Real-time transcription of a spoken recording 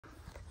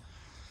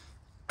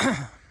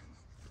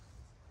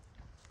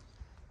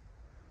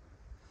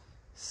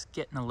It's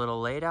getting a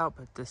little late out,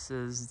 but this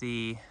is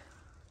the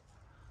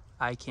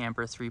iKamper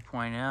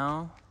 3.0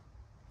 on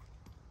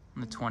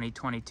the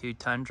 2022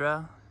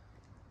 Tundra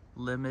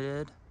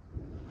Limited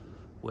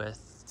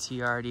with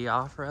TRD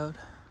off-road.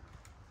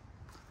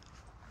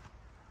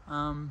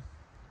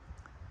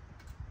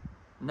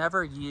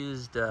 Never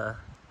used a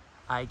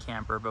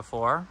iKamper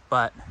before,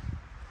 but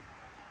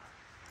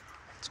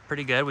it's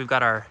pretty good. We've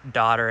got our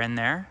daughter in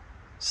there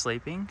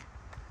sleeping.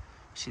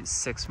 She's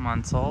 6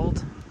 months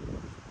old.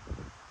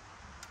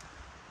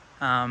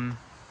 One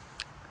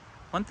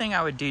thing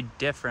I would do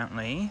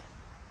differently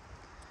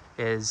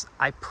is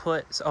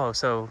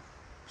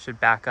should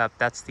back up.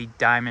 That's the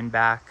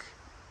Diamondback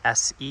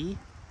SE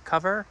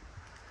cover.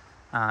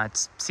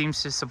 It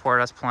seems to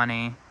support us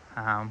plenty.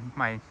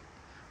 My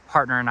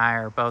partner and I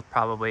are both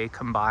probably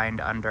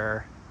combined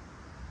under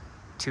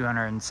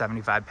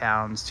 275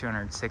 pounds,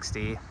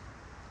 260.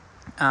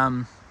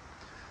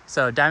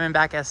 So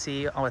Diamondback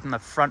SE within the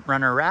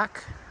FrontRunner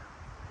rack.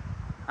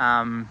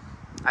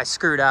 I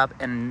screwed up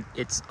and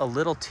it's a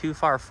little too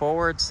far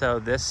forward, so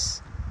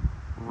this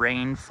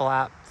rain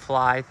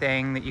fly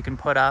thing that you can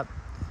put up,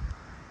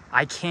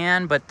 I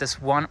can, but this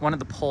one of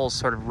the poles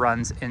sort of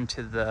runs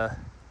into the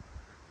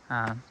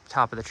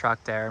top of the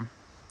truck there.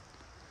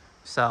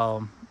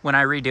 So when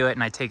I redo it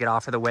and I take it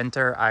off for the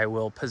winter, I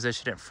will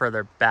position it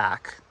further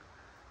back.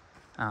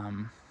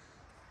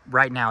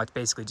 Right now it's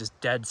basically just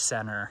dead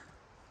center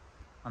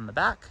on the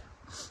back.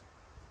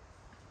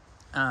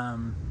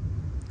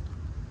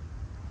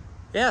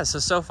 Yeah,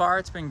 so far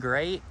it's been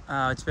great.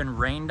 It's been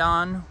rained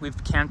on.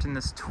 We've camped in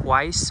this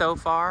twice so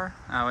far.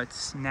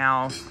 It's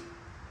now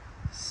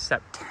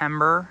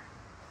September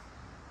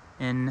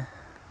in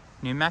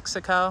New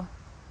Mexico.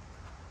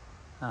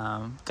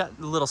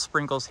 Got little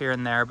sprinkles here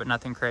and there, but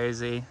nothing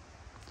crazy.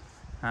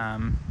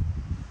 Got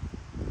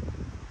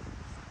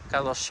a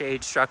little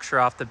shade structure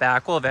off the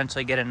back. We'll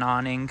eventually get an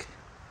awning.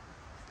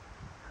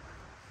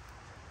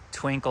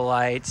 Twinkle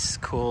lights,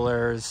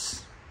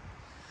 coolers.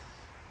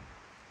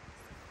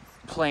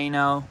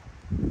 Plano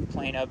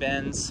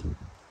bins.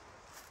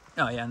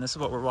 Oh yeah, and this is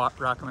what we're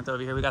rocking with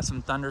over here. We got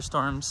some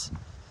thunderstorms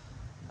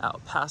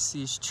out past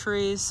these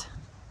trees.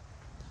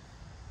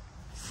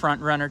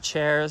 FrontRunner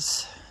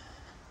chairs,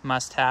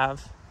 must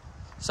have.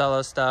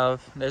 Solo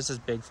stove. There's this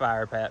big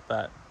fire pit,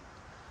 but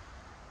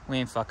we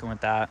ain't fucking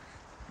with that.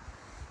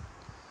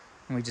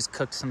 And we just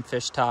cooked some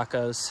fish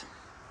tacos.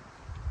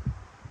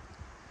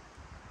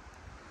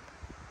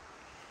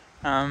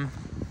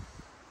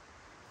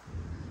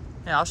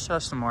 Yeah, I'll show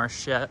some more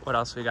shit. What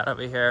else we got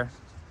over here?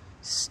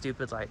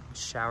 Stupid like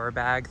shower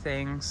bag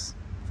things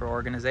for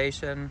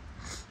organization.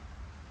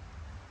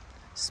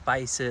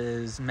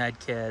 Spices, med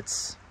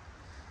kits.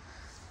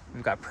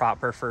 We've got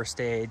proper first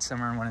aid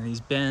somewhere in one of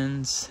these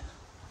bins.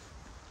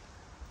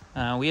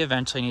 We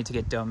eventually need to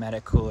get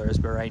Dometic coolers,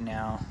 but right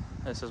now,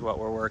 this is what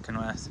we're working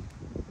with.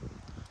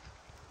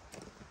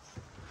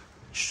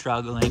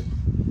 Struggling.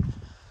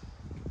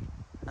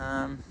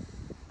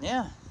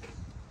 Yeah,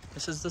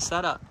 this is the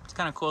setup. It's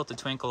kind of cool with the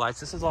twinkle lights.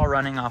 This is all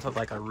running off of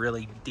like a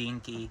really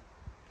dinky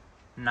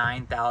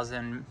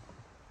 9,000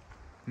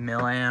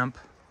 milliamp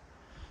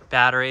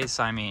battery.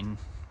 So I mean,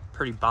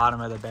 pretty bottom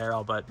of the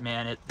barrel, but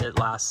man, it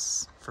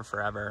lasts for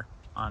forever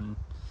and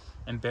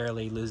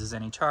barely loses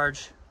any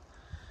charge.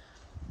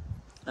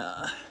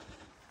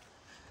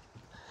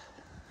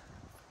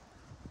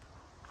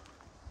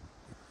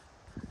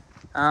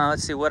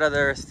 Let's see, what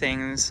other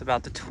things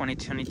about the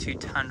 2022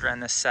 Tundra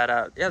and this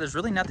setup? Yeah, there's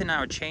really nothing I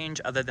would change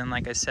other than,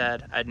 like I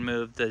said, I'd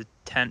move the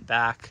tent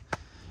back.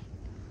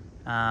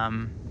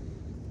 That's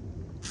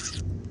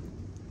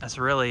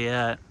really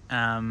it.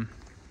 I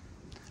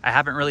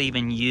haven't really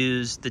even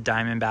used the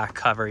Diamondback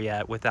cover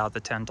yet without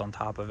the tent on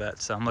top of it,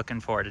 so I'm looking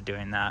forward to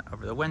doing that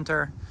over the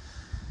winter.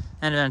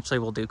 And eventually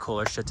we'll do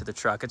cooler shit to the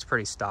truck. It's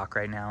pretty stock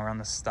right now. We're on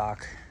the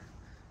stock.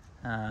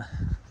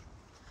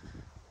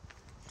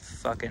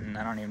 Fucking,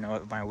 I don't even know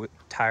what my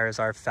tires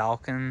are.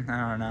 Falcon,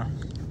 I don't know.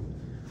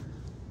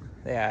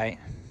 Yeah,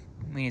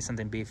 we need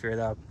something beefier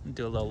though.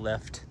 Do a little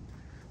lift,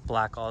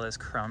 black all this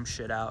chrome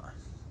shit out.